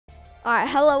Alright,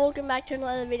 hello, welcome back to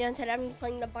another video, and today I'm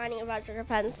playing the Binding of Isaac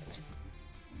Repentance.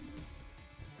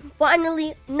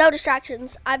 Finally, no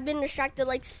distractions. I've been distracted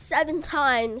like 7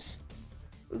 times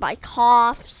by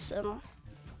coughs and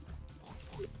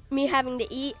me having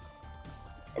to eat.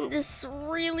 And this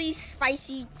really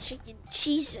spicy chicken.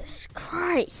 Jesus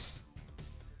Christ.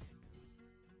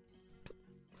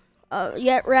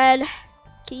 Get red,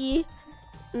 key,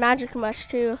 magic mush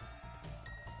too.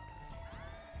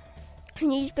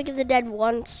 And you speak of the dead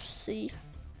once, see.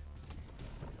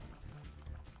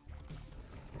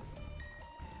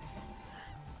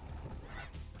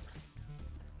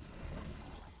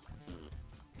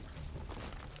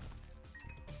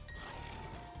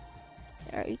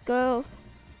 There we go.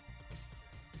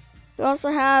 We also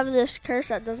have this curse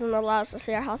that doesn't allow us to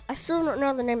see our house. I still don't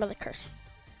know the name of the curse.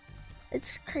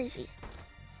 It's crazy.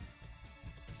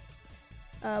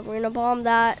 We're gonna bomb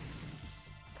that.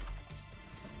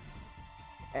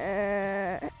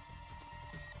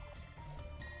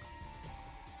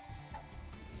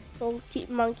 We'll keep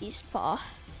monkey's paw.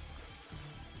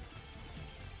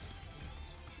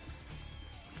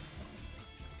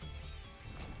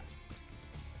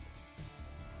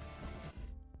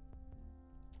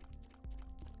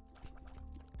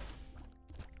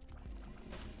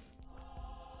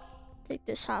 Take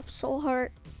this half soul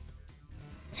heart.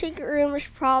 Secret room is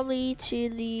probably to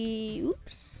the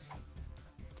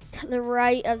to the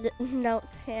right of the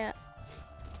yeah.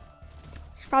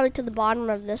 It's probably to the bottom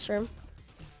of this room.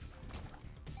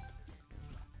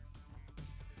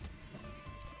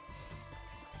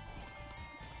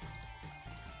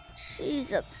 Jeez,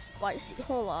 that's spicy.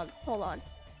 Hold on.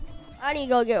 I need to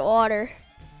go get water.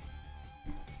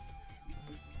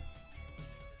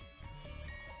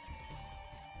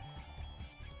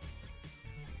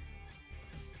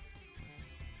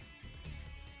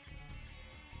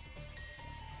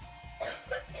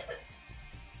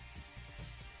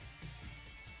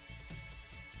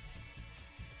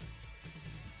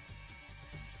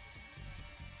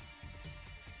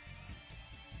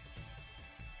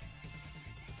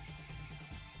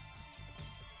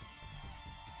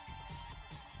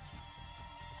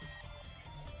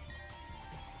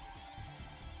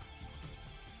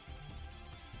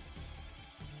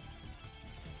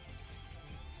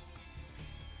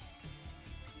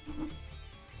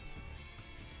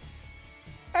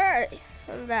 Alright,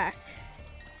 I'm back.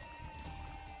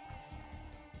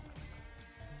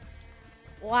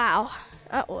 Wow,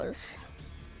 that was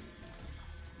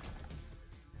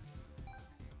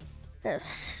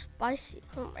spicy.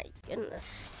 Oh my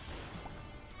goodness.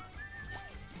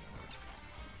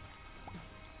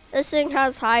 This thing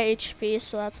has high HP,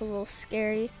 so that's a little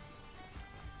scary.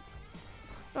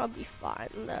 I'll be fine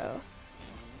though.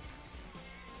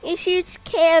 He shoots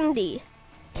candy.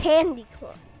 Candy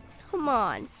corn. Come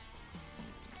on.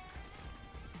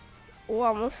 Oh,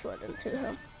 almost slid into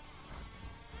him.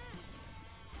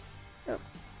 Oh.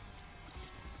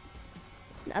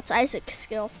 That's Isaac's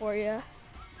skill for you.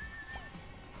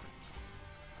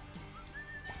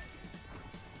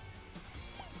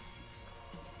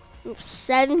 We have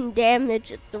 7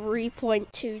 damage at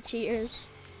 3.2 tiers.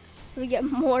 We get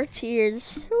more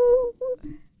tiers.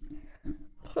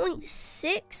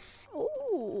 0.6.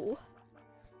 Ooh.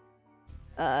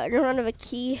 I don't have a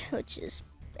key, which is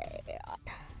bad.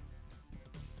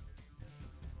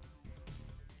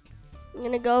 I'm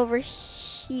gonna go over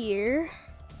here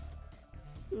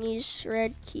and use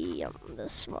red key on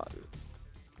this one.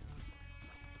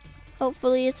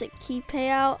 Hopefully it's a key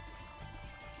payout.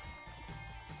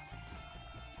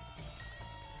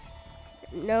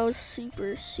 No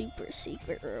super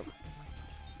secret room.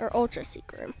 Or ultra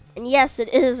secret room. And yes,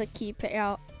 it is a key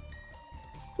payout.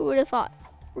 Who would have thought?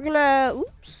 We're gonna,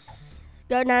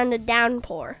 go down to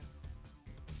downpour.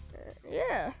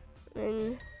 Yeah, I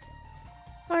mean,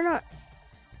 why not?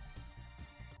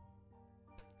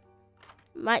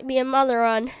 Might be a mother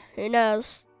run, who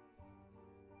knows?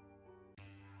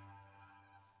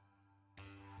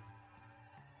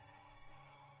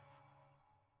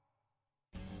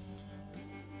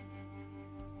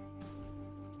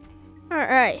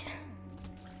 Alright.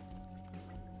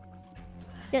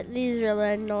 Get these really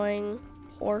annoying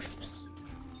orphs.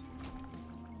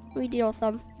 We deal with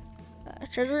them.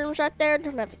 Treasure room's right there.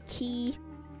 Don't have a key.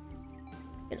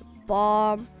 Get a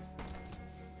bomb.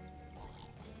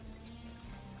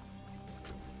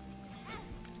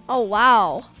 Oh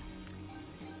wow.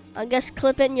 I guess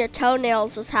clipping your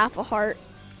toenails is half a heart.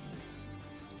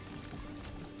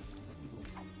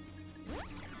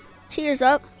 Tears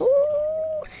up.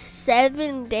 Ooh,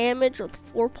 7 damage with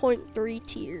 4.3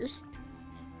 tears.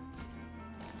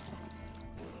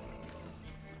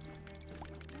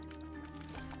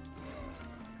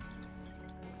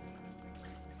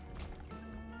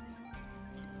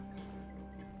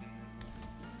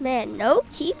 Man, no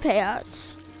key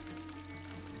payouts.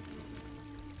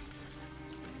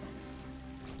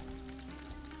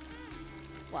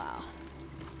 Wow.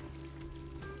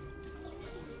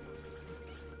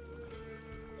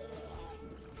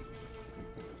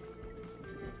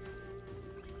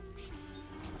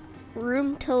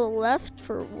 Room to the left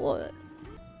for what?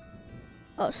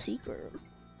 Oh, secret room.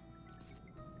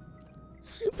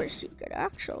 Super secret,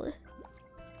 actually.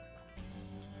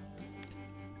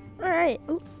 Alright.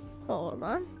 Oh, hold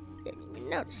on. Didn't even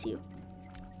notice you.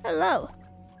 Hello.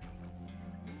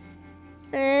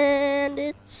 And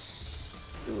it's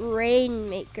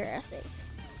Rainmaker, I think.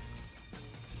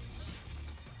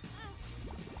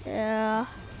 Yeah.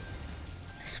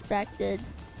 Expected.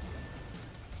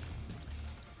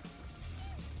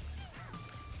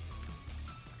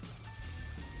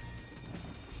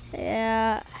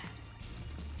 Yeah.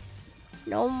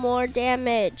 No more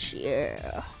damage.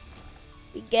 Yeah.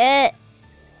 We get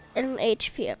an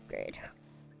HP upgrade.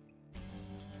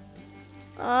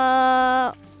 Okay.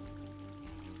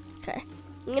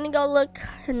 I'm gonna go look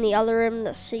in the other room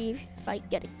to see if I can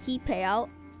get a key payout.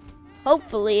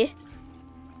 Hopefully.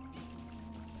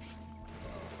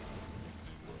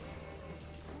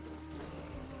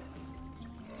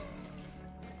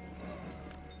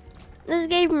 This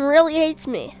game really hates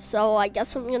me, so I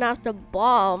guess I'm gonna have to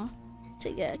bomb to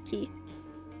get a key.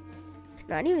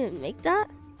 Can I even make that?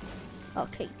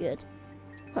 Okay, good.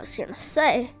 I was gonna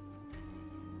say.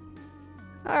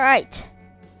 Alright.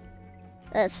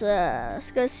 Let's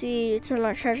go see what's in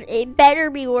our treasure. It better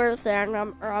be worth it,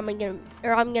 or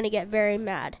I'm gonna get very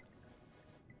mad.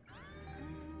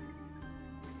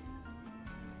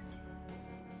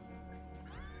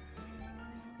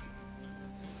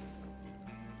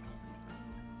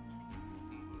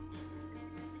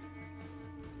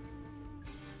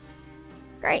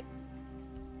 Great.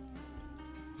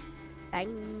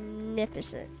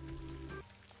 Magnificent.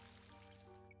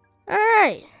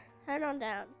 Alright, head on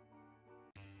down.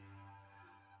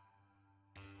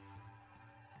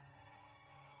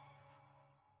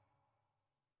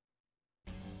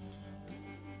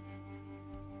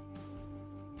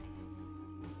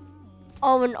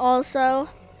 Oh, and also,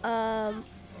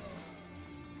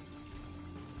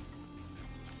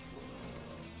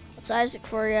 it's Isaac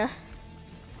for you.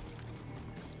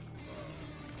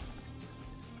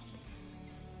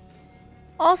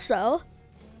 Also,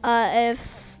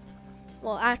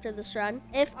 after this run,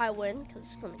 if I win, because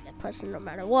it's gonna get posted no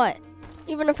matter what,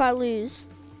 even if I lose,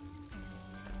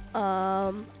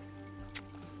 my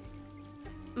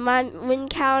win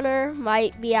counter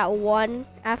might be at 1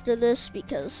 after this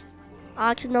because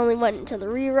I accidentally went into the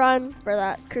rerun for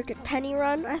that Crooked Penny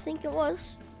run, I think it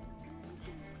was.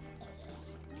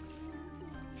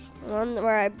 The one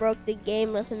where I broke the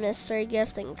game with a mystery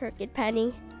gift and Crooked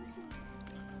Penny.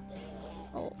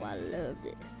 Oh, I loved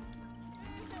it.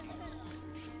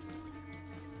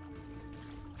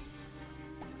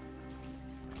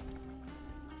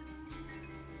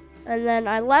 And then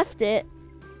I left it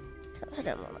because I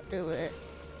didn't want to do it.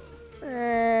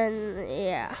 And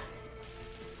yeah.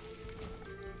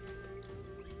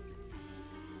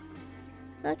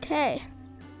 Okay.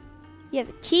 You have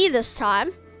a key this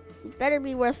time. It better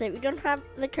be worth it. We don't have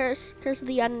the curse of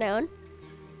the unknown.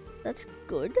 That's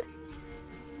good.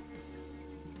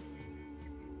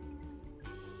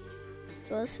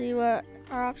 So let's see what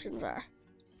our options are.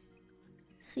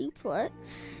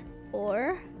 Suplex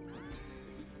or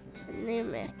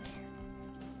anemic.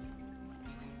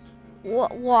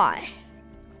 What? Why?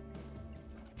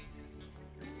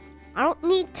 I don't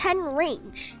need 10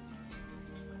 range.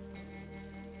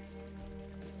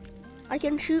 I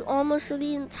can shoot almost through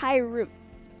the entire room.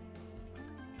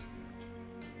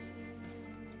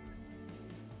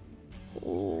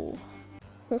 Oh.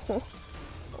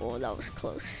 Oh, that was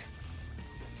close.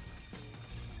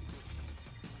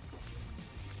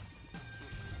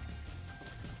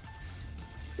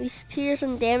 These tiers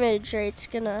and damage rates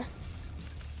gonna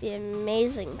be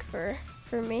amazing for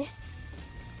me.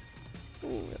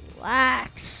 Ooh,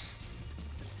 relax.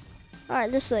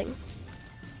 Alright, this thing.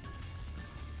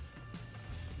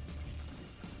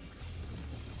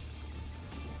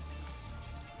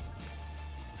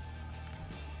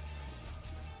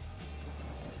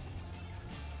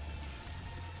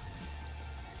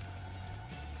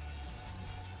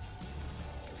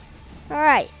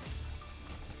 Alright.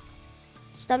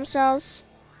 Stem cells.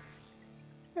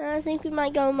 I think we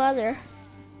might go mother.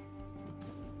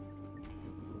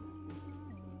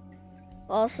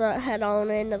 Also head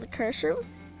on into the curse room.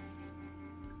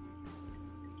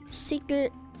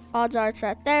 Secret odds are it's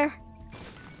right there.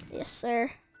 Yes, sir.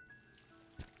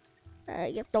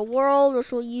 Get the world,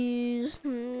 which we'll use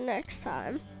next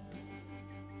time.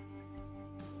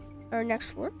 Or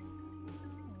next floor.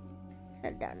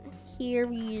 Head down here,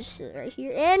 we use it right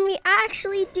here. And we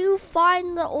actually do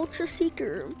find the Ultra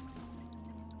Seeker room.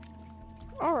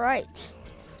 Alright.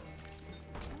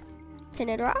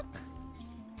 Tinted rock.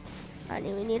 I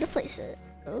knew we need to place it.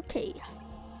 Okay.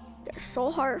 Get a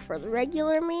soul heart for the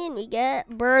regular me, and we get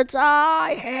bird's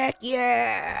eye. Heck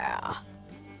yeah!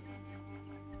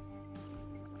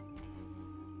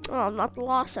 Oh, I'm not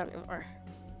lost anymore.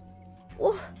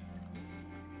 Oh.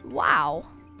 Wow.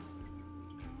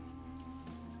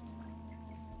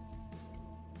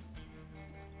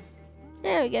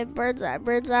 There we go, bird's eye.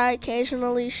 Bird's eye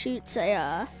occasionally shoots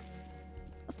a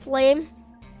flame.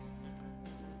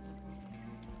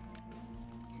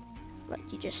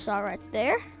 Like you just saw right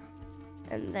there.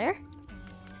 And there.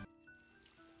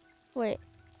 Wait,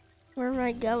 where am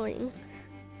I going?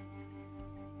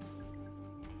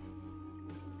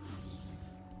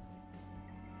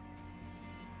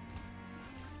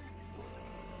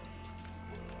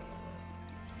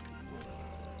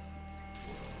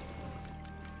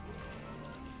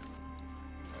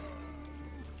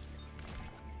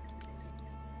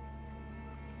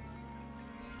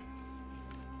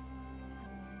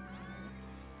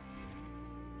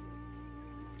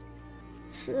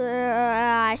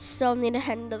 I still need to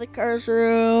head into the curse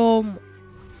room.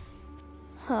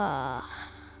 I'm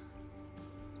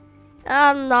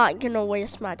not gonna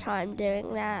waste my time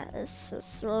doing that.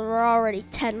 We're already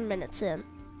 10 minutes in.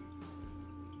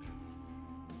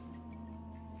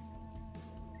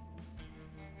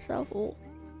 So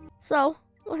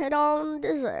we'll head on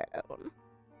to zone.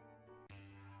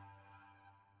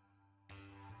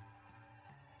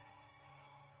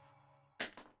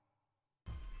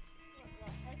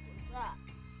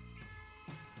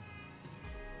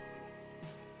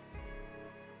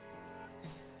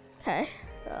 Okay,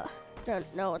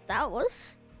 don't know what that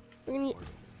was.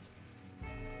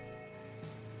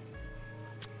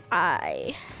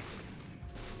 I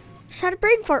just had a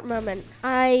brain fart moment.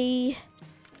 I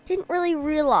didn't really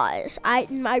realize.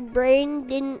 My brain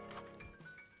didn't.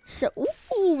 So,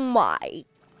 oh my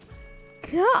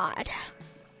god!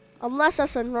 Unless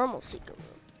that's a normal secret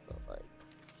room, but like,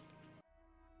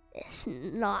 it's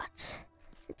not.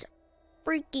 It's a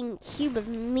freaking cube of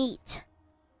meat.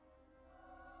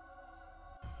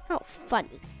 How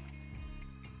funny.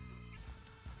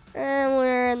 And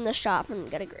we're in the shop and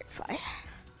get a great fight.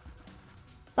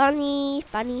 Funny,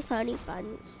 funny, funny,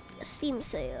 funny. A Steam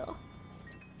sale.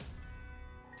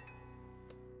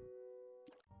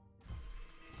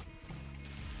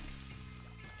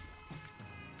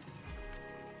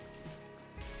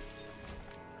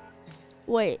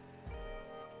 Wait.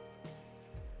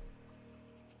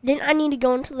 Didn't I need to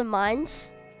go into the mines?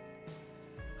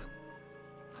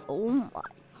 Oh my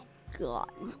god,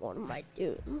 what am I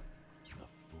doing?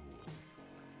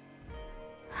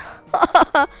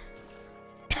 Oh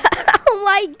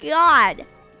my god!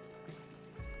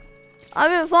 I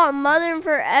haven't fought Mother in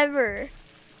forever.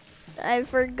 I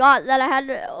forgot that I had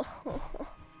to.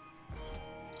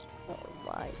 Oh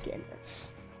my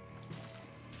goodness.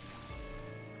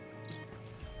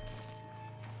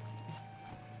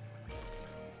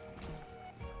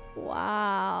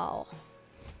 Wow.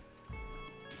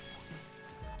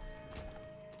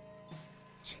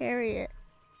 Chariot.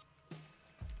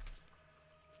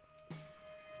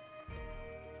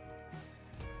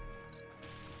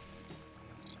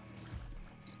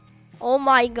 Oh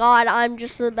my god, I'm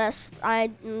just the best.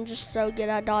 I'm just so good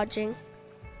at dodging.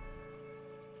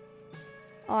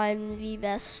 I'm the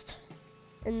best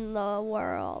in the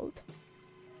world.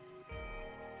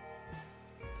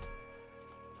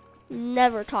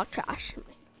 Never talk trash to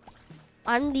me.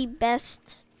 I'm the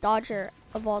best dodger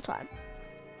of all time.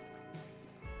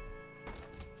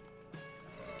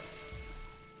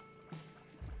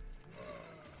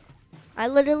 I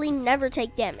literally never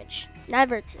take damage.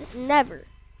 Never.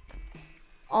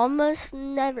 Almost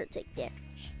never take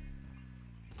damage.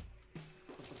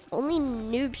 Only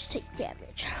noobs take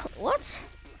damage. What?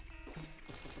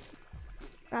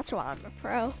 That's why I'm a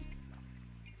pro.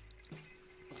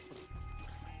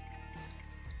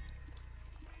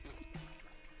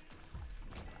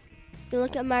 If you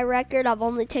look at my record, I've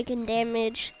only taken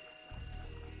damage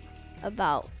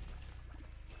about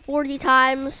 40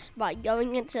 times by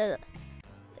going into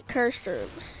the cursed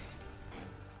rooms.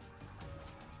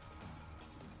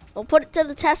 We'll put it to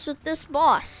the test with this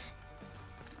boss.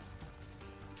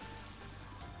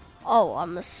 Oh,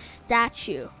 I'm a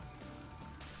statue.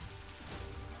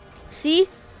 See?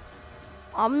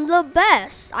 I'm the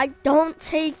best. I don't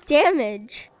take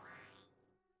damage.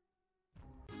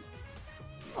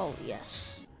 Oh,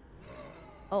 yes.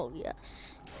 Oh,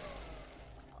 yes.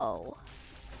 Oh.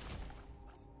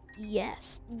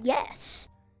 Yes. Yes.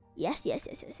 Yes, yes,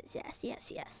 yes, yes, yes, yes,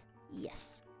 yes, yes.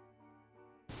 Yes.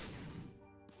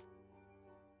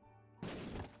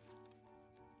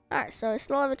 Alright, so I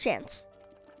still have a chance.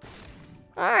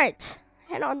 Alright,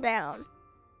 head on down.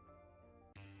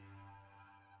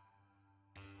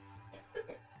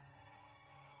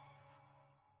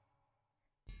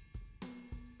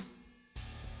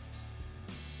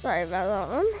 Sorry about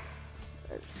that one.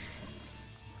 It's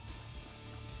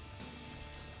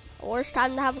the worst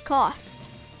time to have a cough.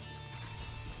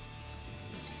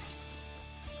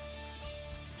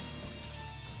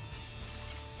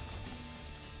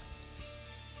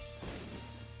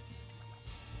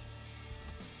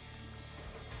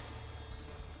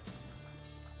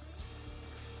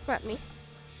 Let me.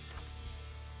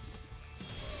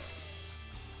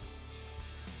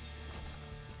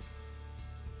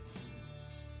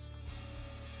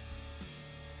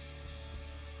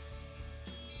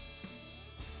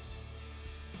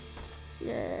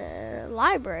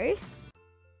 Library.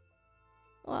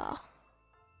 Wow.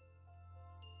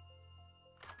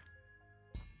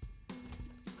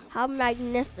 How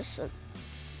magnificent.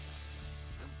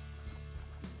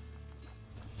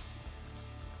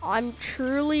 I'm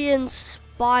truly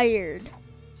inspired.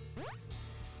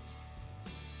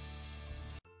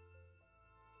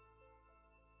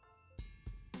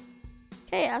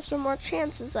 Okay, I have some more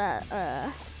chances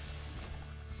at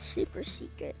super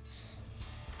secrets.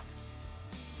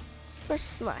 Of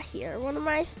course it's not here. What am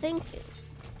I thinking?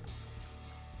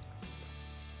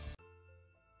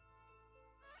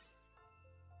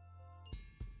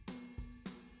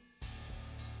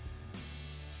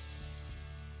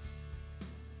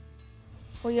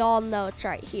 We all know it's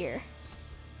right here.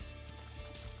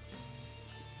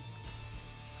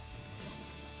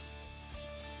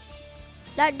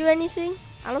 Did that do anything?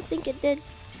 I don't think it did.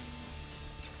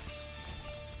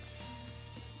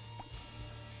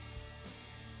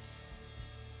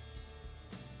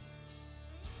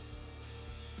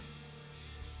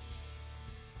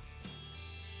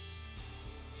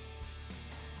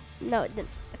 No, it didn't.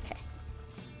 Okay.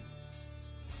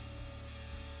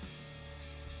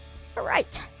 All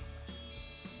right.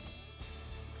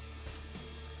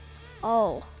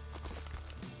 Oh.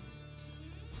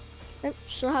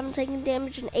 Still haven't taken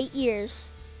damage in 8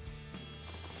 years.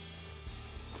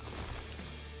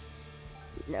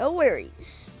 No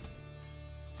worries.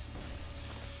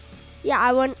 Yeah,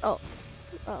 I went. Oh.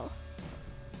 Oh.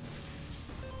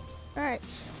 Alright.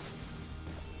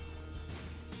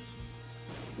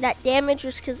 That damage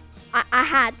was because I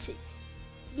had to.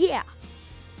 Yeah.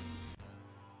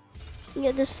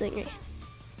 Get this thing.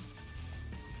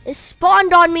 It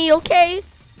spawned on me, okay?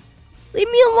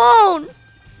 Leave me alone.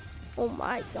 Oh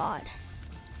my god.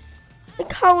 It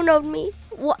countered me.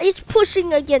 What? It's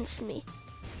pushing against me.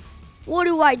 What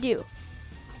do I do?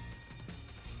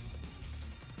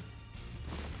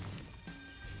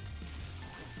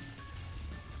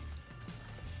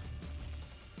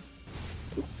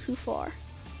 Too far.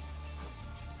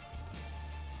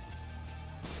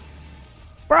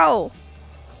 Bro.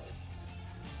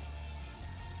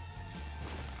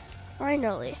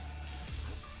 Finally.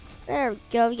 There we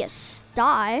go. We get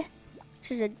Sty,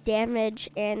 which is a damage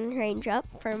and range up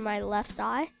for my left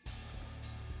eye.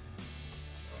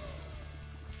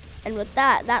 And with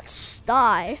that, that's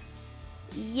Sty.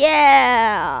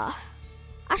 Yeah!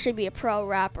 I should be a pro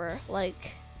rapper.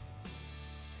 Like,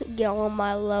 get on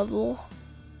my level.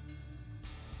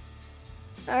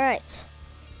 Alright.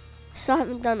 Still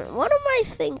haven't done it. What am I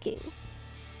thinking?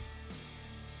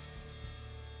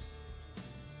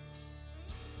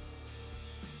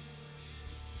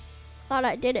 Thought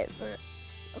I did it, but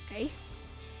okay.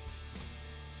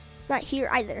 Not here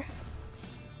either.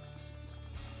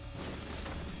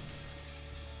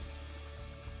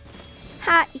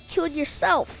 Ha! You killed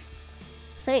yourself.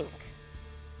 Think.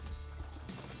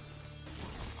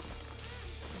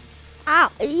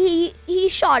 Ow! He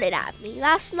shot it at me.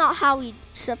 That's not how he's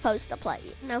supposed to play,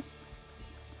 you know?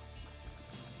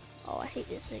 Oh, I hate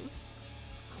this thing.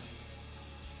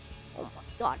 Oh my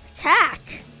god!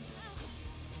 Attack!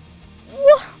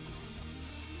 Whoa.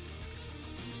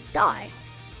 Die.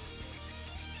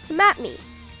 Come at me.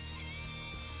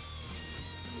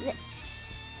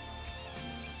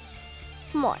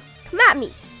 Come on. Come at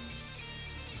me.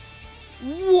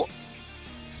 Whoa.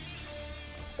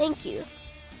 Thank you.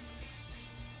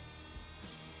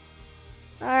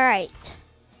 Alright.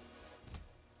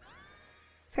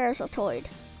 Parasitoid.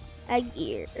 Egg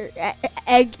ears.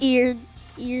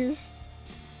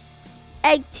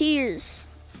 Egg tears.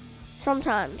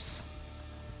 Sometimes.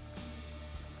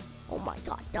 Oh my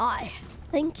god, die.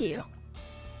 Thank you.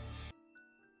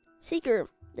 Secret room.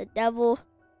 The devil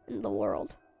in the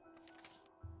world.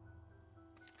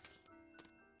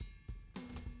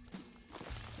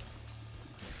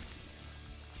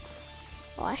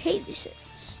 Oh, I hate these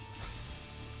things.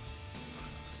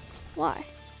 Why?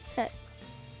 Okay.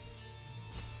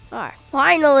 Alright,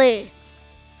 finally!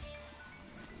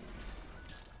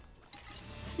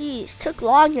 Jeez, took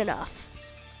long enough.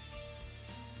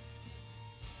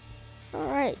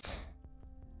 Alright.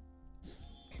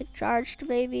 Get charged,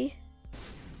 baby.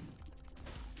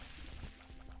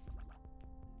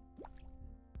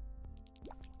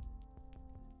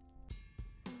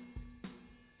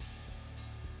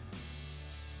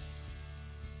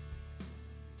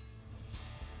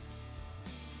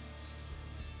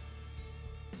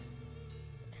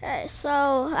 Okay,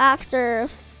 so after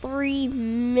 3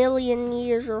 million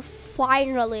years, we're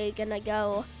finally gonna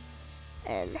go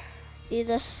and do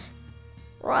this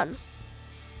run.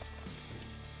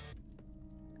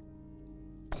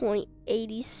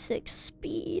 0.86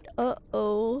 speed.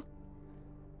 Uh-oh.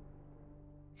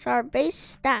 So our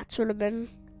base stats would have been,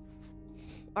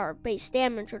 our base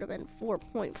damage would have been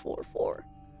 4.44.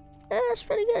 That's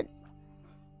pretty good.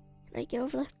 Can I get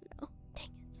over there? No. Dang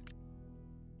it.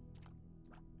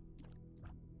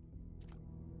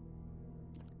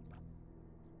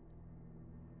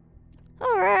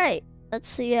 Alright. Let's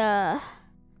see how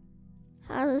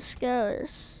this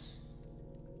goes.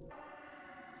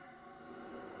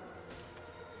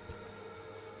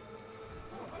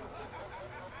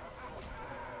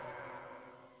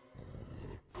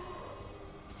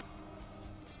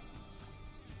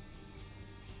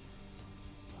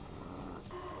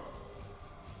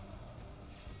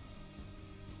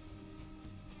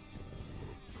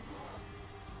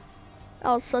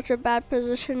 That was such a bad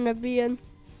position to be in.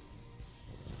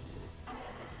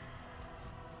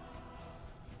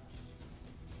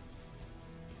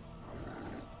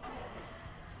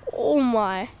 Oh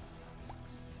my.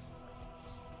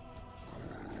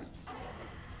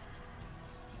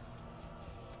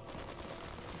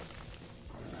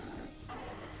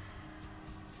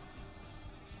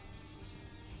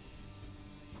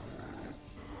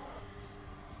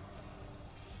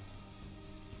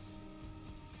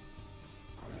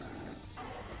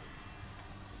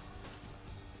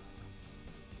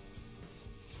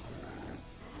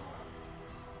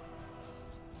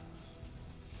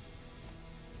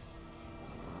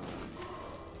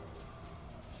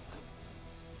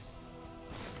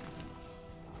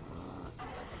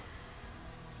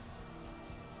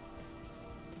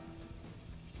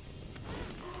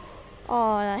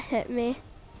 Oh, that hit me.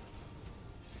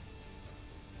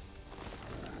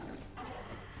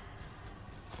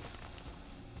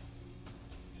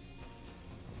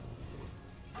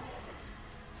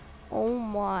 Oh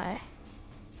my.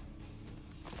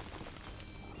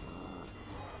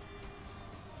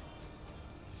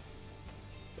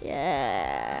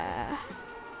 Yeah.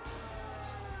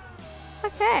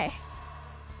 Okay.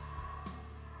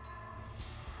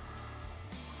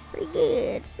 Pretty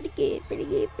good, pretty good, pretty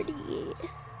good, pretty good.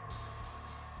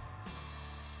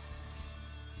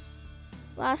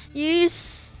 Last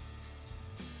use.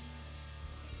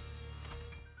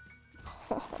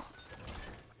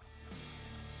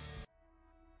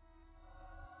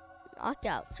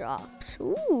 Knockout drops.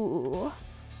 Ooh.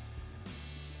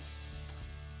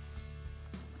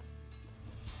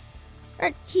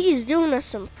 That key's doing us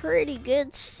some pretty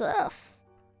good stuff.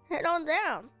 Head on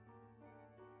down.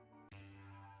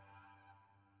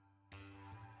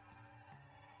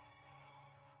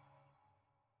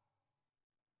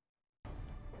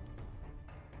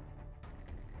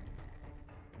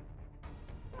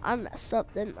 I messed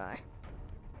up, didn't I?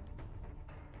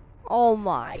 Oh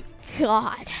my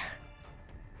god.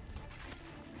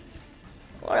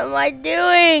 What am I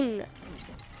doing?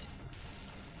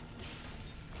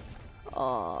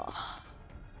 Oh.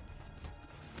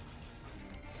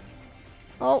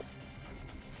 Oh.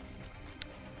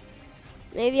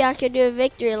 Maybe I could do a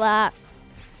victory lap.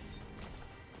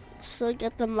 So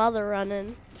get the mother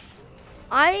running.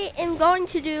 I'm going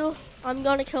to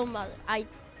kill mother. I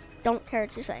don't care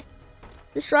what you say.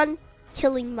 This run,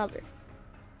 killing mother.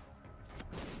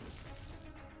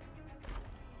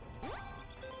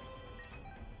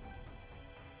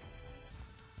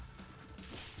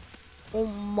 Oh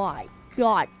my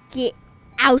god, get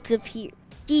out of here.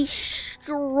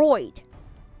 Destroyed.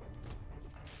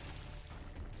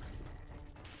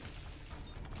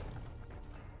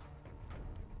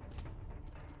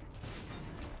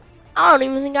 I don't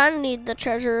even think I need the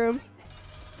treasure room.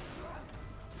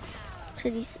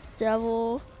 Shitty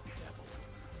devil.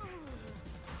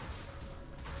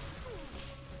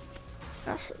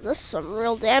 This is some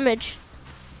real damage.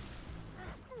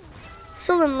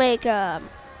 Still didn't make the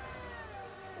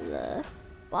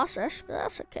boss rush, but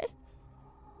that's okay.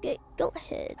 Okay, go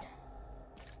ahead.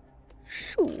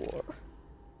 Sure.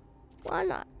 Why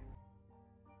not?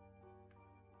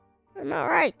 And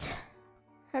alright.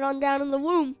 Head on down in the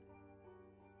womb.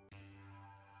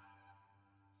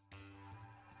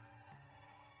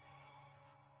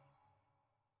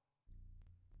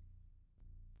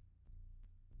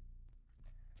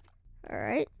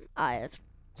 Alright. I have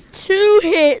 2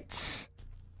 hits.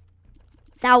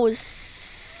 That was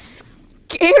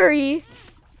scary.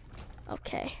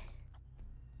 Okay.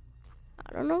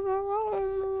 I don't know how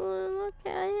long.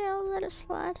 Okay, I'll let it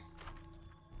slide.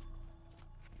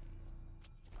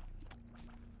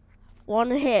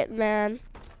 1 hit, man.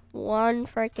 1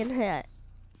 freaking hit.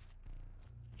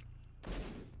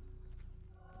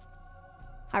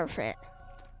 Hierophant.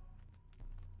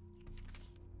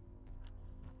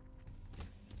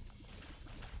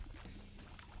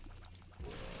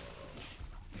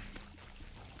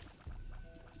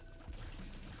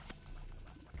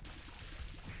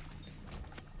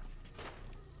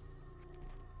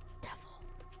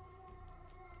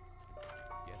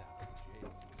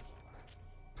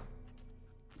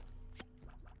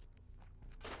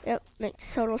 Yep,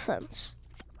 makes total sense.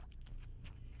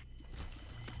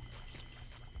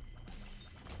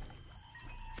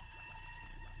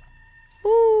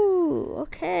 Ooh,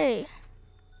 okay.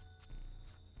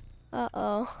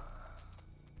 Uh-oh.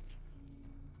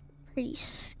 Pretty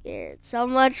scared. So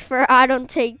much for I don't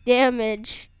take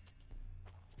damage.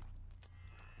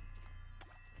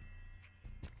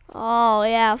 Oh,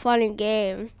 yeah, funny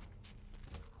game.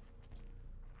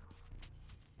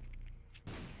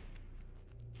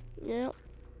 Yep.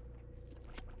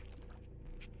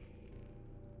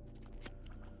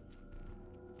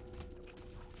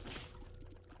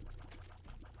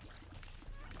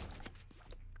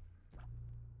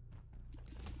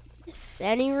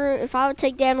 If I would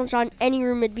take damage on any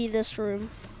room, it'd be this room.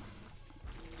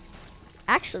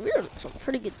 Actually, we're doing some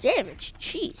pretty good damage.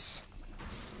 Jeez.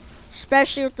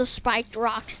 Especially with the spiked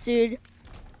rocks, dude.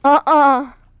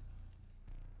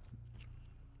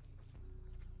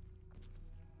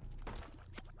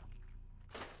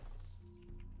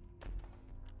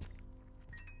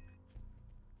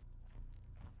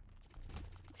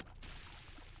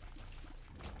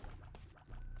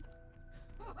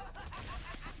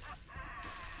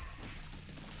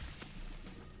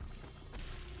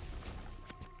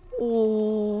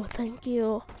 Oh, thank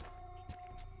you.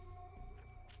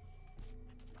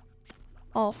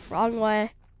 Oh, wrong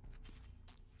way.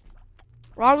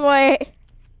 Wrong way.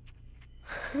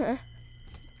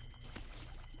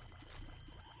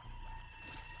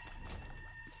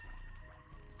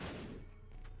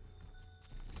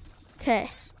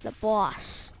 Okay, the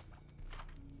boss.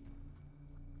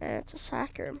 And it's a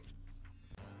sack room.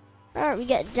 Alright, we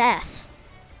get death.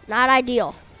 Not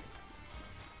ideal.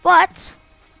 But,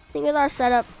 I think with our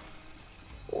setup,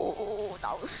 oh,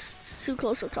 that was too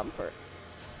close for comfort.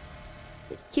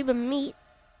 Cuban meat.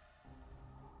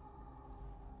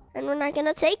 And we're not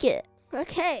gonna take it.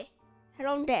 Okay, head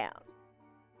on down.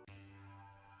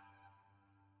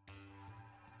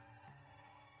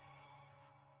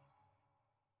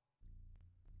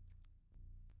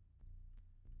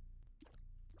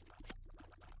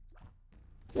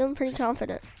 Feeling pretty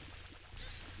confident.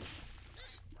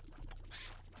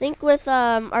 I think with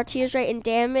our tears rate and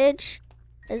damage,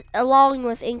 along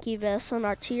with Incubus on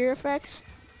our tear effects,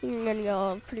 I think you're gonna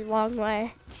go a pretty long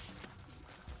way.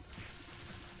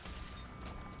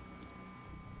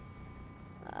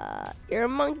 You're a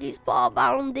monkey's paw, but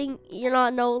I don't think you're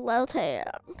not no left hand.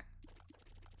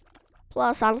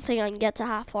 Plus, I don't think I can get to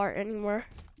half heart anymore.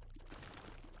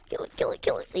 Kill it, kill it,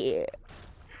 kill it, yeah.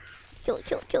 Kill it,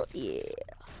 kill it, kill it, yeah.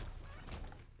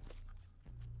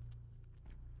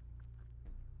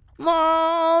 Come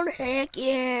on, heck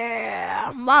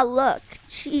yeah. My luck,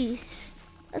 jeez.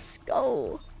 Let's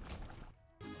go.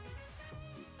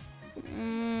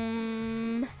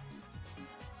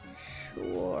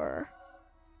 Sure.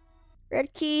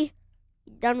 Red key,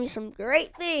 you've done me some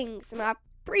great things, and I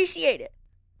appreciate it.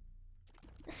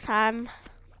 This time,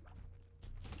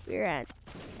 we're in.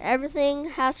 Everything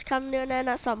has to come to an end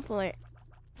at some point.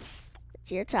 It's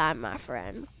your time, my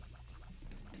friend.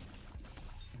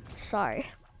 Sorry.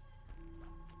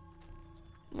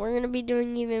 We're gonna be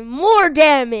doing even more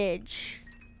damage.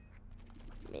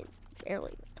 I mean,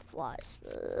 barely with the flies,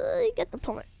 but you get the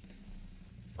point.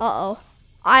 Uh-oh.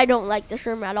 I don't like this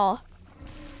room at all.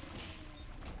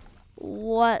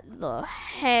 What the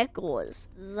heck was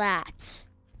that?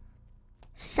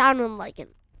 Sounded like an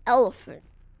elephant.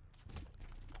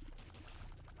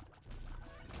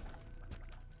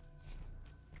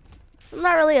 I'm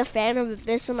not really a fan of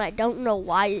this, and I don't know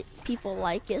why people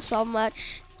like it so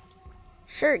much.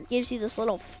 Sure, it gives you this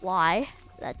little fly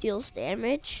that deals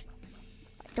damage.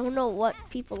 I don't know what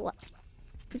people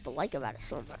like about it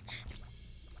so much.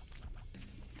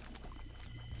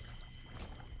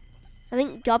 I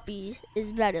think Guppy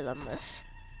is better than this.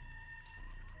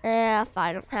 If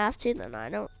I don't have to, then I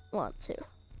don't want to.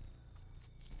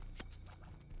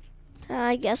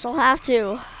 I guess I'll have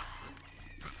to.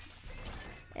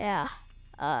 Yeah.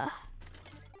 Not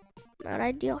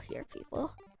ideal here,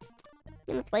 people. I'm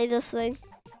gonna play this thing.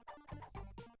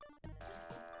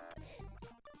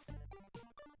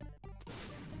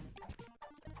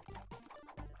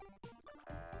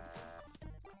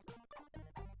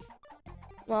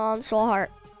 Come on, Soul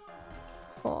Heart.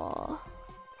 Aww.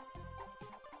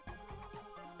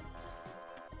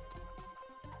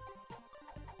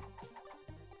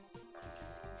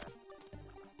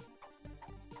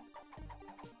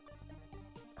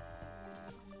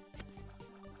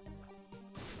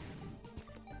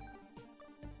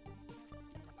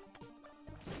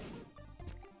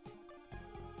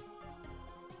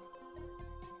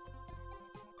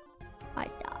 I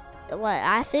died.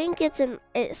 I think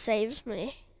it saves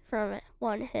me from it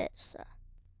one hit, so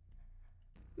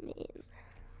I mean,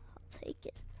 I'll take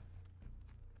it.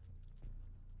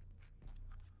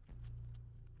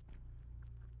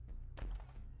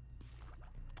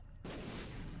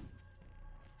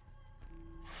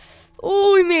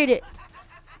 Oh, we made it.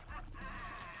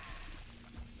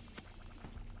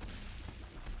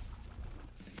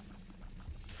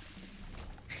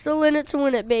 Still in it to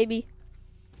win it, baby.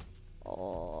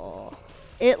 Oh,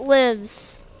 it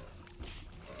lives.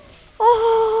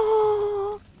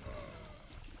 Oh,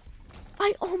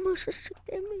 I almost just took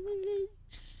damage.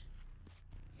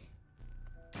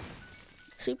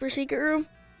 Super secret room.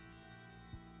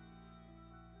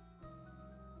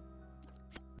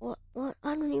 What?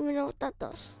 I don't even know what that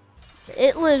does.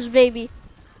 It lives, baby.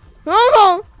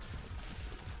 No.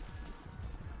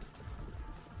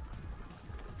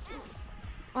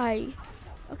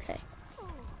 Okay.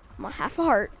 I'm a half a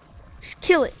heart. Just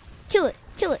kill it. Kill it.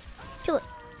 Kill it. Kill it.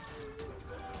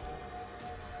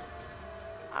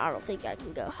 I don't think I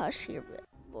can go hush here,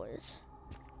 boys.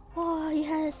 Oh,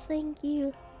 yes. Thank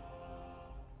you.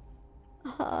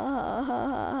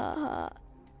 Oh,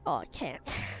 I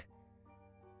can't.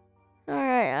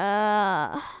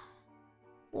 Alright,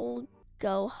 we'll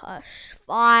go hush.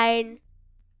 Fine.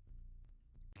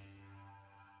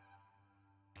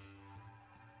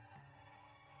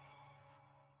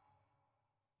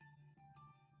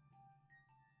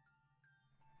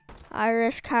 High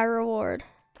risk, high reward.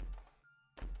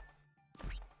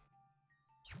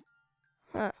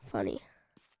 Huh, funny.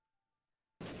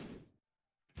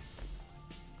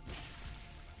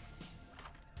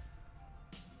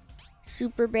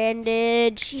 Super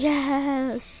bandage,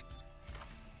 yes.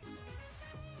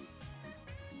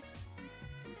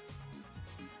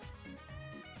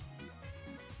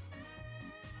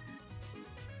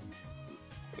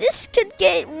 This could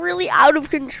get really out of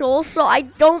control, so I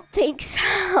don't think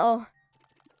so.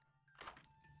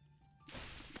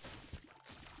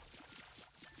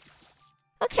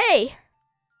 Okay.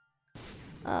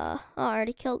 I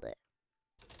already killed it.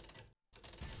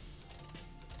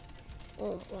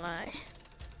 Oh my.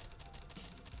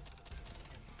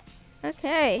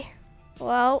 Okay.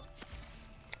 Well.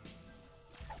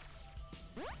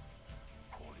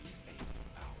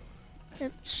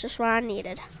 It's just what I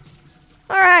needed.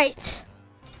 Alright.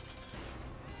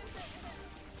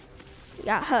 We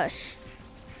got Hush.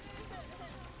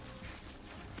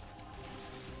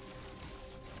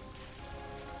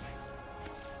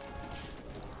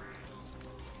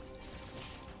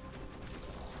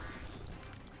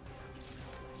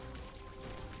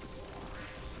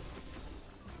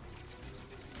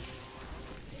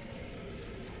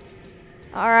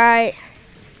 Alright.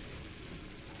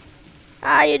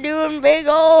 How you doing, big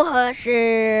ol'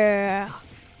 Husher?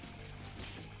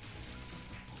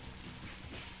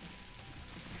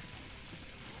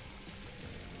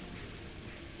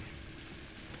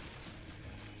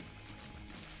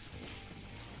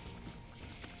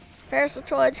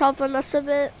 Parasitoid's helping us a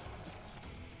bit.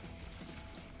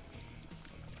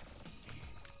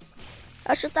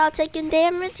 Hush without taking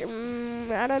damage?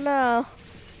 I don't know.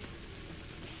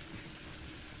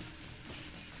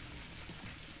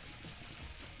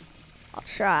 I'll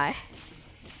try.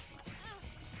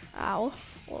 Ow.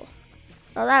 Well,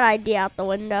 throw that idea out the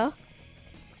window.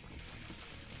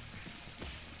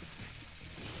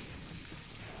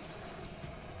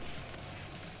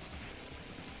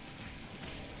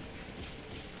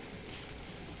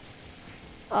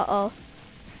 Uh-oh.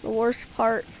 The worst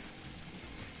part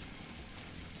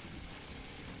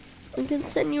and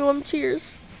continuum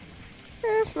tears.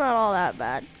 It's not all that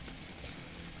bad.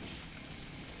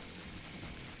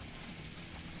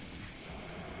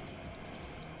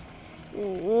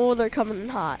 Oh, they're coming in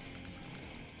hot.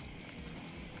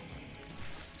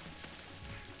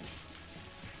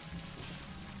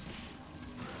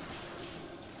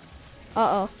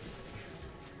 Uh-oh.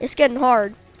 It's getting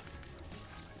hard.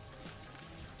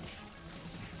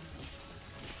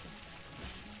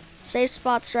 Safe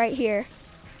spot's right here.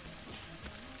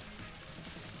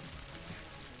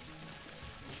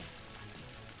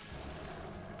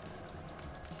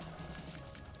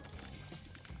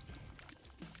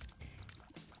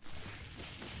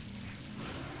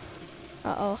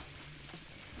 Uh-oh.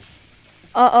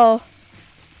 Uh-oh.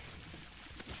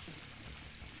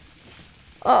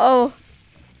 Uh-oh.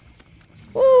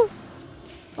 Woo.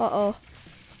 Uh-oh.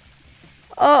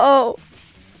 Uh-oh.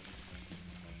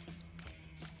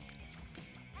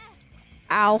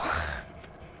 Ow.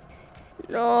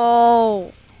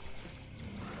 No.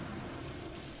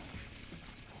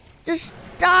 Just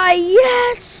die.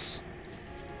 Yes.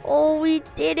 Oh, we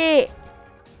did it.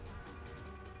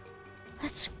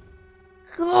 Let's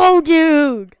go,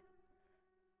 dude.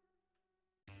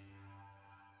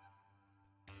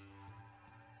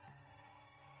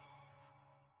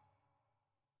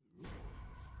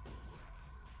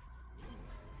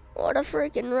 What a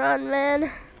freaking run,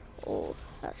 man. Oh,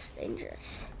 that's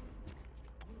dangerous.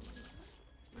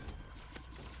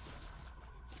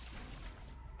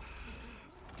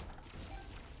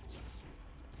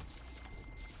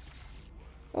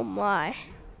 Oh my.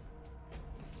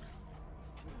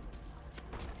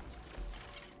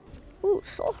 Ooh,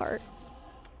 soul heart.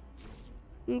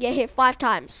 You can get hit 5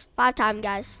 times. 5 times,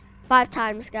 guys. 5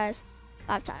 times, guys.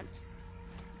 5 times.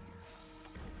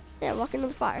 Yeah, walk into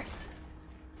the fire.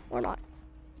 Or not.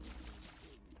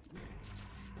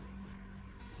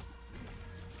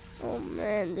 Oh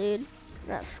man, dude.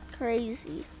 That's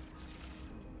crazy.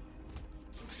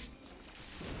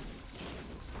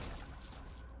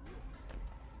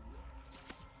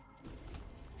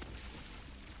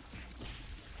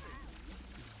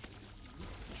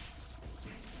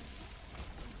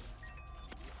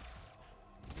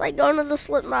 It's like going to the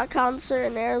Slipknot concert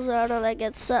in Arizona that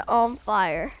gets set on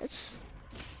fire.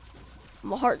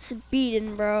 My heart's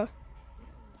beating, bro.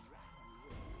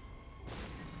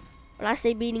 When I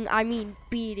say beating, I mean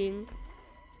beating.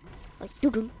 Like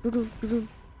doo-doo, doo-doo, doo-doo.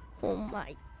 Oh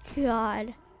my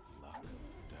god.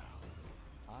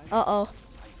 Uh-oh.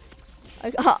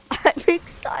 I'm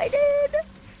excited.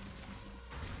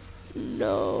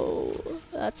 No,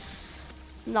 that's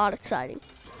not exciting.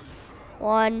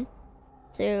 1,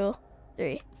 2,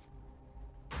 3.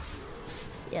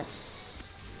 Yes.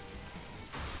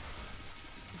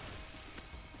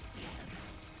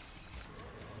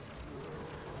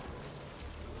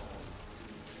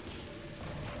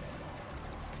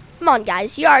 Come on,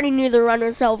 guys. You already knew the run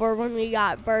was over when we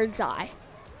got bird's eye.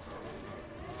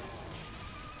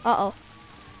 Uh-oh.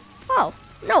 Oh,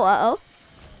 no uh-oh.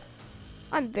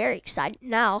 I'm very excited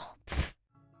now. Pfft.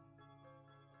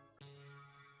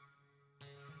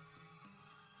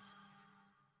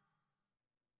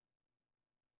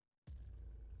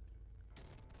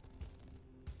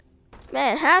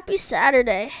 Man, happy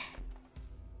Saturday.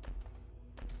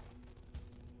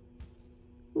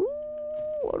 Ooh,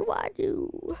 what do I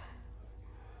do?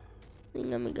 I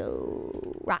think I'm gonna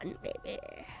go rotten, baby.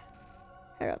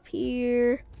 Head up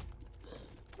here.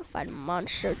 I'll fight a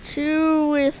monster too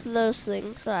with those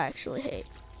things I actually hate.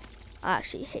 I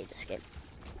actually hate this game.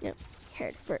 Yep,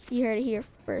 you heard it here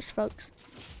first, folks.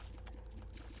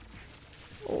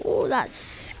 Oh, that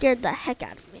scared the heck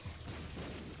out of me.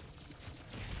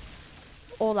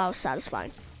 Oh, that was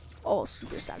satisfying. Oh,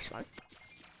 super satisfying.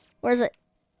 Where is it?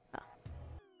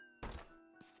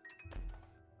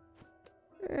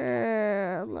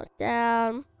 Oh. Look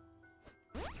down.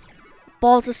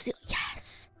 Balls of steel.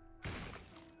 Yes.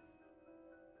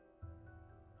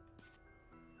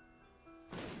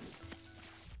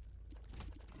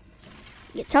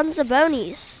 You get tons of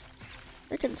bonies.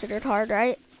 They're considered hard,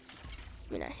 right?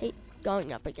 I mean, I hate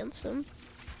going up against them.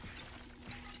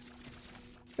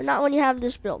 But not when you have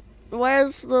this build.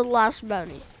 Where's the last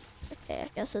bony? Okay, I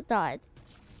guess it died.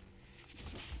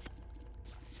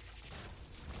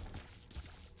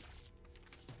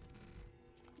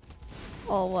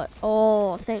 Oh, what?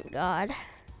 Oh, thank God.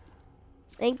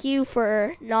 Thank you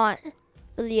for not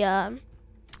the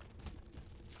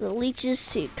leeches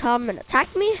to come and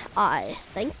attack me. I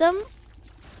thank them.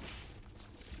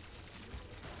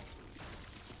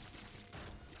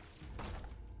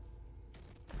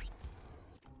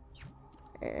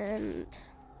 And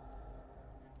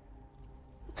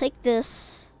take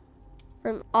this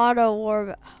from Auto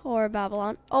or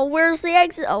Babylon. Oh, where's the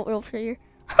exit? Oh, over here.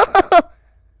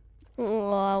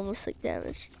 Oh, I almost took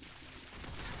damage.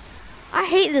 I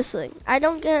hate this thing. I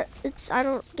don't get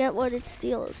what its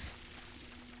deal is.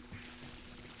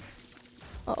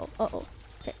 Uh-oh.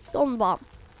 Okay, golden bomb.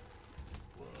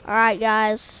 Alright,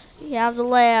 guys. You have the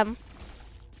lamb.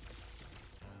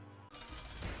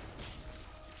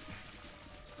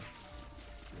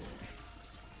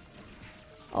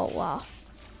 Oh, wow.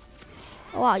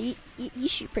 Oh, wow, you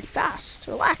shoot pretty fast.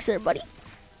 Relax there, buddy.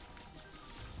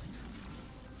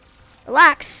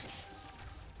 Relax.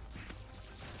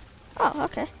 Oh,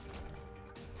 okay.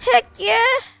 Heck yeah!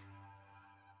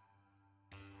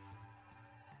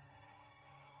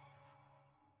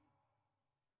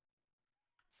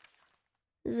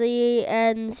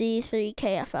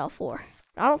 ZNZ3KFL4.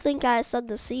 I don't think I said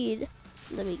the seed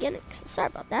in the beginning, so sorry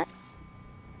about that.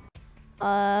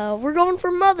 We're going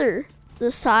for mother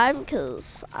this time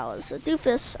because I was a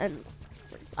doofus and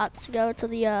forgot to go to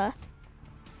the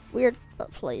weird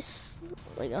place,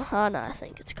 like Ohana, I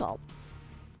think it's called.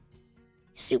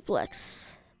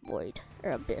 Suplex void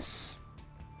or abyss.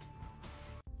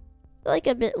 Like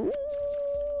a bit. Ooh.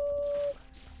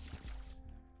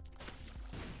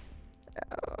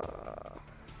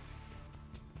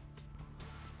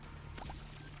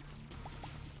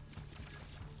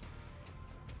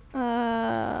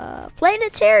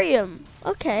 Planetarium.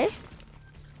 Okay.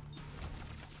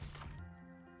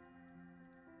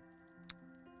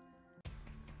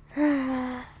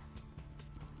 Of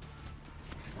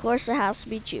course, it has to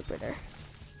be Jupiter.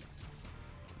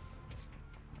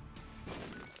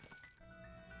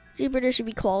 Jupiter should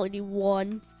be quality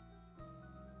 1.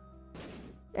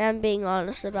 I'm being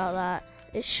honest about that.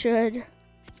 It should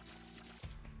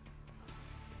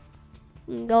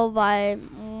go by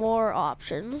more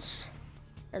options.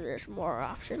 Or there's more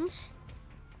options.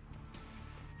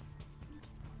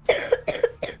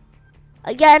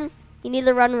 Again, you knew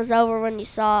the run was over when you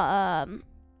saw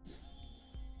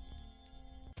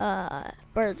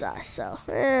bird's eye, so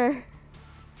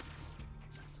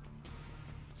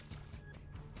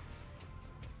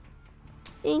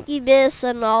Incubus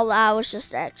and all that was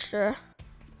just extra.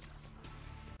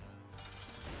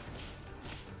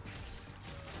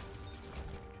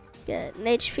 Get an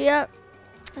HP up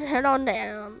and head on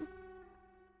down.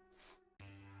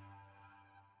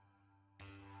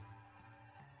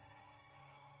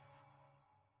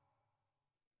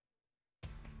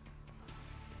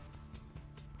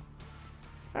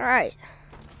 Alright.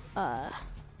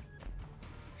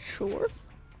 Sure.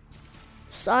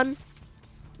 Sun.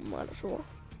 Might as well.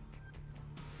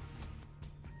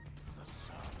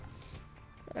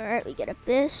 Alright, we get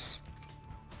Abyss.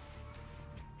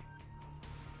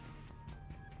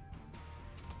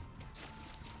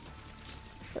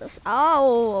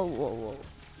 Oh, whoa.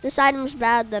 This item's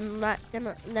bad, then I'm not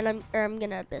gonna, I'm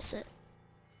gonna Abyss it.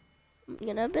 I'm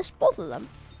gonna Abyss both of them.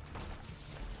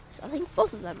 So I think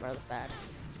both of them are bad.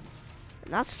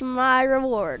 And that's my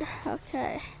reward.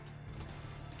 Okay.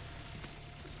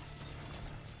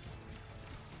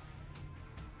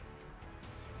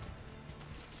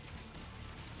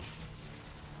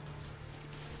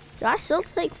 Do I still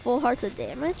take full hearts of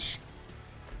damage?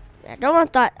 I don't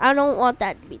want that. I don't want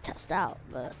that to be tested out.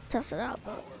 But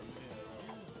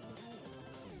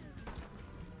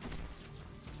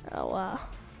oh wow.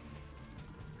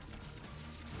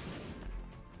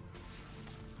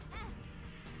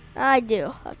 I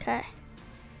do. Okay.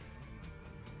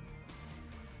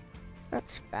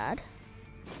 That's bad.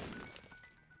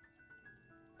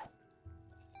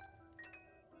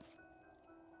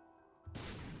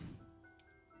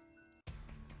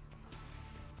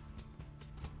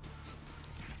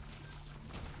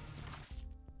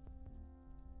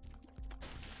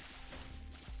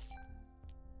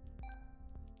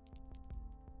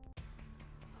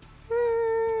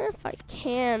 If I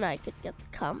can, I could get the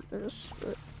compass,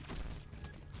 but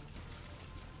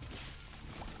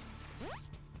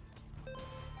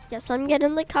guess I'm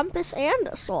getting the compass and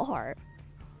a soul heart.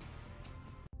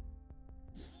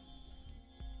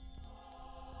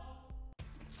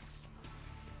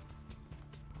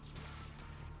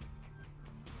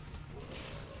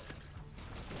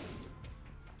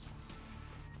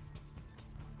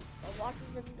 The watch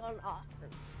has been gone off for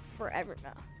forever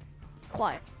now.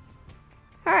 Quiet.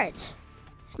 Alright.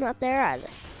 It's not there either.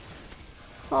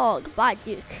 Oh, goodbye,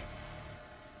 Duke.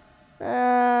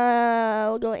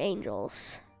 We'll go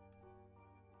Angels.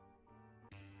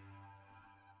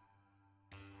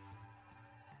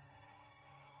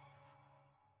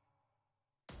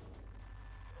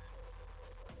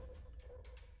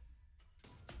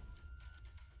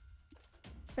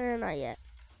 Not yet.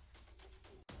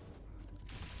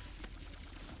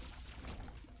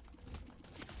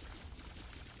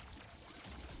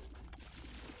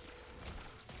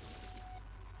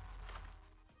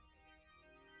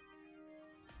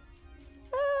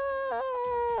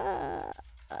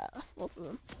 Both of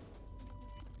them.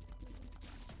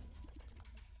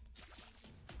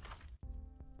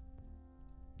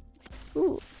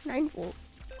 Ooh, 9 volt.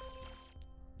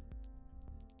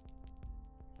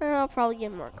 I'll probably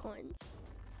get more coins.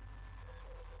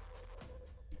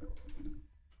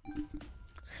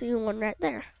 See one right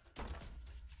there.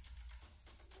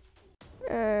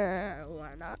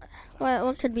 Why not?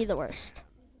 What could be the worst?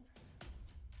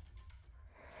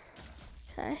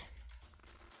 Okay.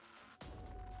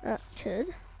 That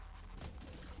could.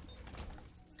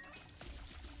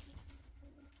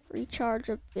 Recharge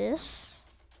Abyss.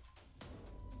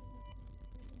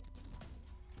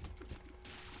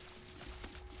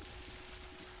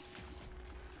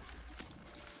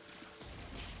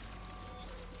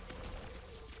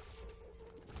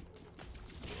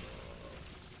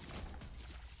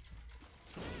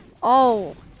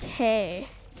 Okay.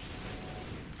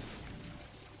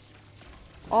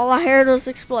 All I heard was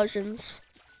explosions.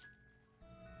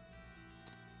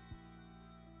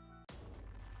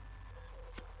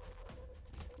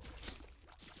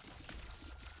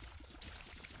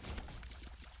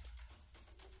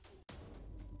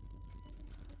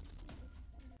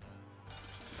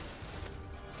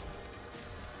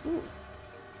 Ooh.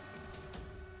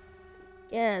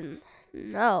 Again,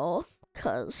 no,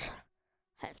 'cause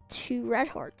I have 2 red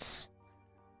hearts.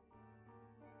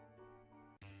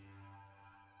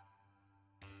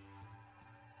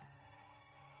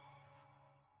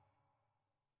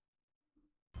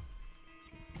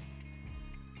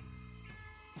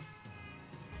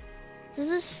 Does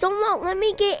this still not let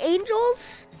me get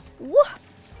angels? What?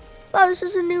 Oh, this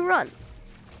is a new run.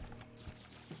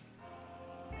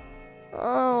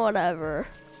 Oh, whatever.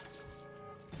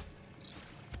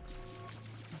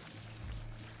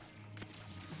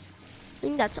 I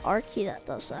think that's Arky that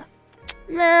does that.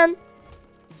 Man.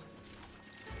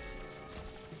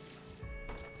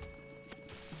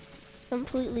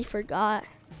 Completely forgot.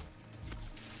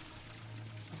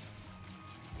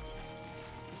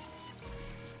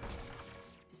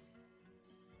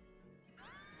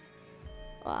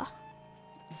 Wow.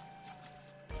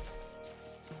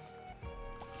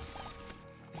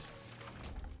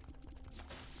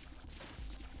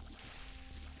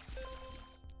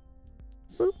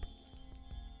 Boop.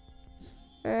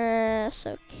 That's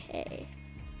okay.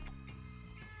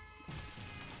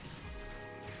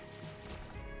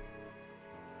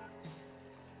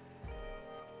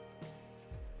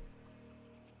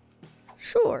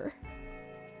 Sure.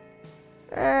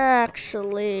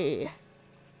 Actually,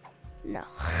 no.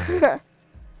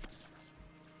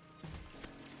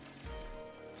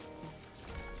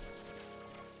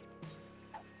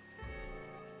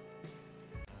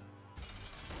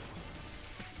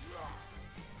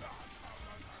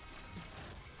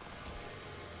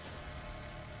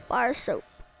 Bar soap.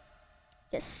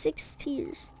 Get 6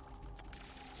 tiers.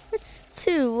 It's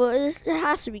 2. Well, it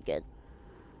has to be good.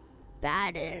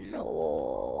 Baden.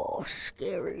 Oh,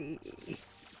 scary.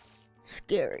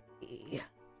 Scary.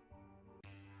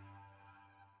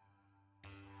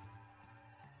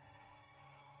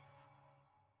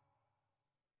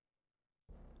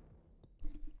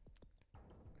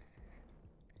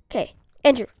 Okay,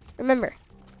 Andrew, remember.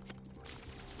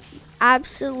 You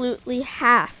absolutely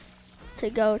have to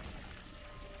go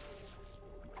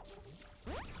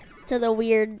to the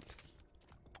weird,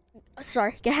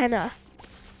 sorry, Gehenna.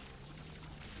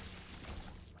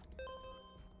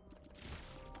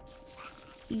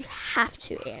 You have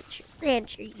to, Andrew.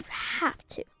 Andrew, you have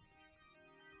to.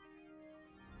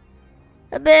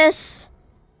 Abyss.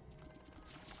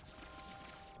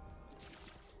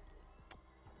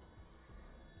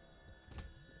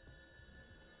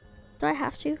 Do I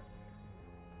have to?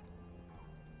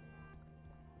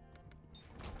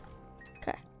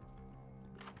 Okay.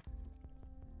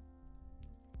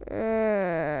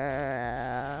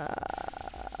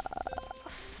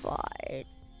 Fine.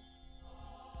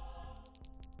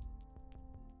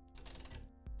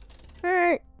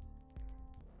 Alright.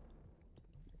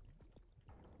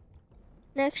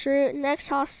 Next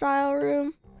hostile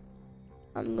room.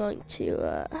 I'm going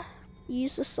to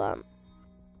use the sun.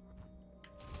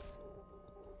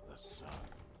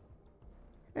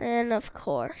 And of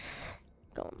course,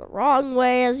 going the wrong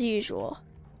way as usual.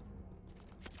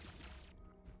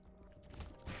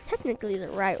 Technically the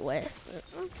right way.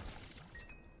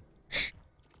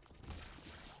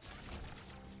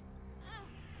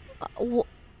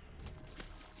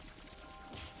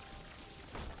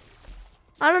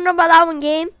 I don't know about that one,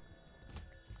 game.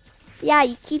 Yeah,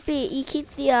 you keep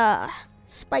the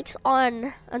spikes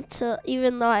on until,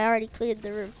 even though I already cleared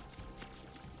the room.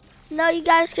 Now you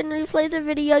guys can replay the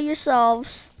video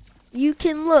yourselves. You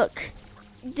can look.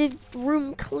 The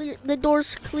room clear, the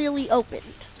door's clearly open.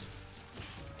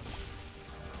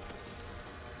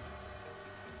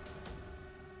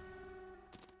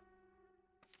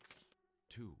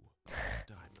 Two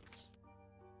diamonds.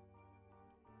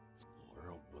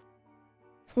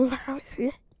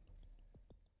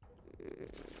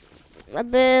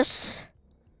 Abyss.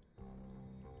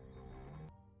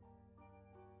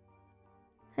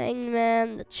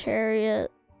 Hangman, the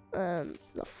chariot, and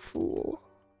the fool.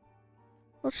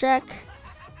 We'll check.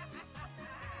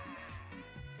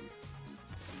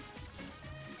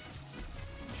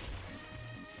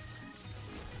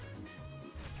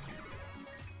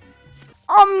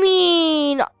 I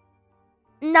mean,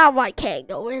 now I can't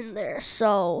go in there,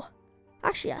 so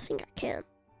actually I think I can.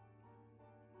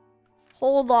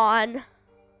 Hold on.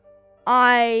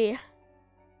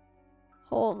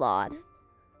 Hold on.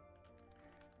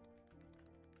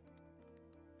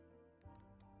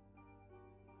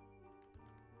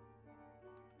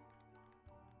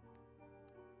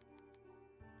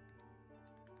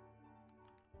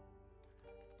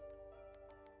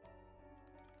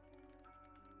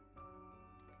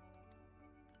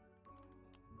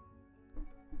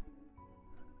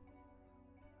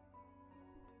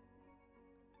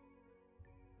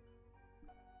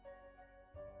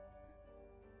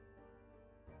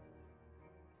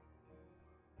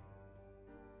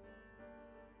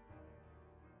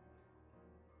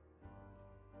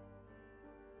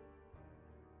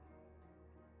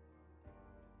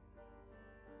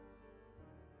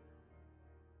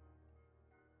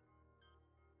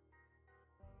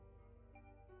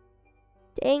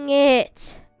 Dang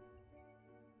it.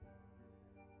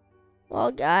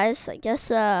 Well, guys, I guess,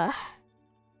 I'm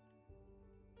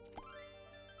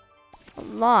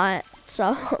not,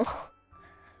 so.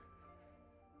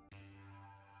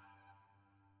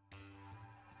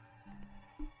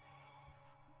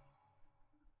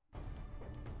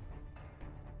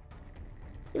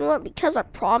 You know what? Because I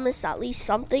promised at least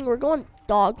something, we're going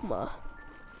Dogma.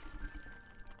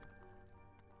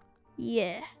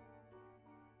 Yeah.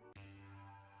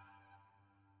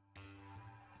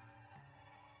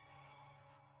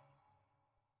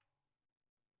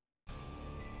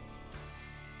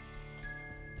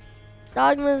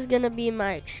 Dogma's gonna be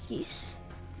my excuse.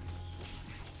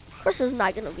 Of course it's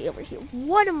not gonna be over here.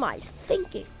 What am I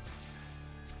thinking?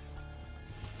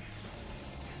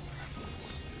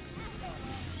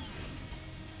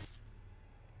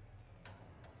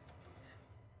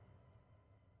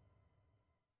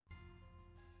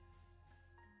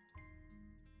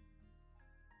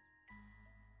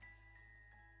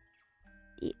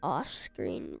 The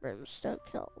off-screen brimstone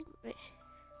killed me.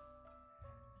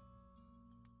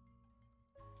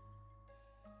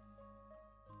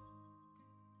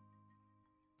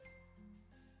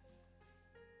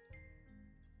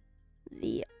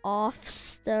 The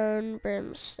off-screen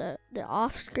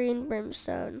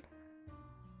brimstone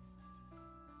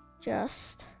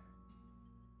just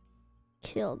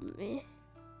killed me.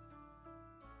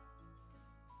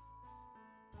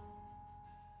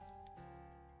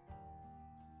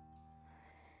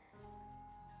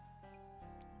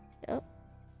 Yep.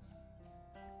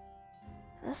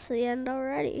 That's the end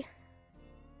already.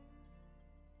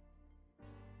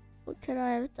 What could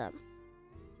I have done?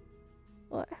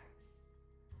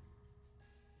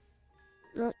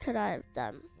 What could I have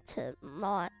done to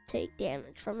not take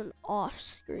damage from an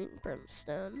off-screen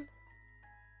brimstone?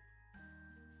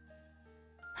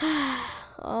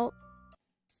 Oh.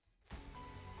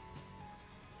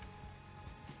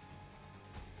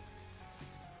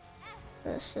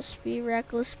 Let's just be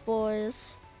reckless,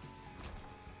 boys.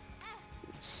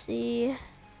 Let's see.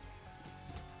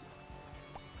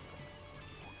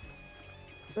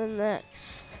 The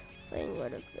next thing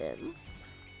would have been.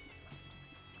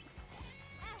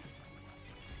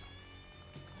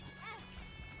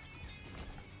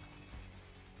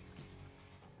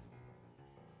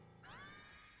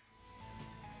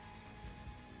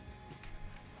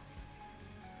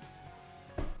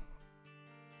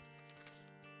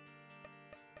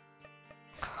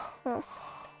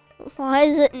 Why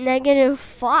is it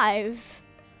 -5?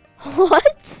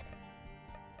 What?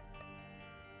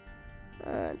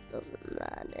 It doesn't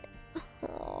matter.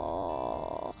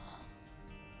 Oh.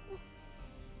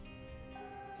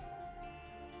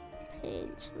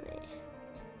 Pains me.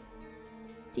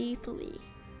 Deeply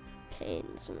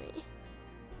pains me.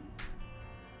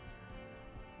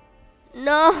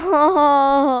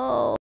 No!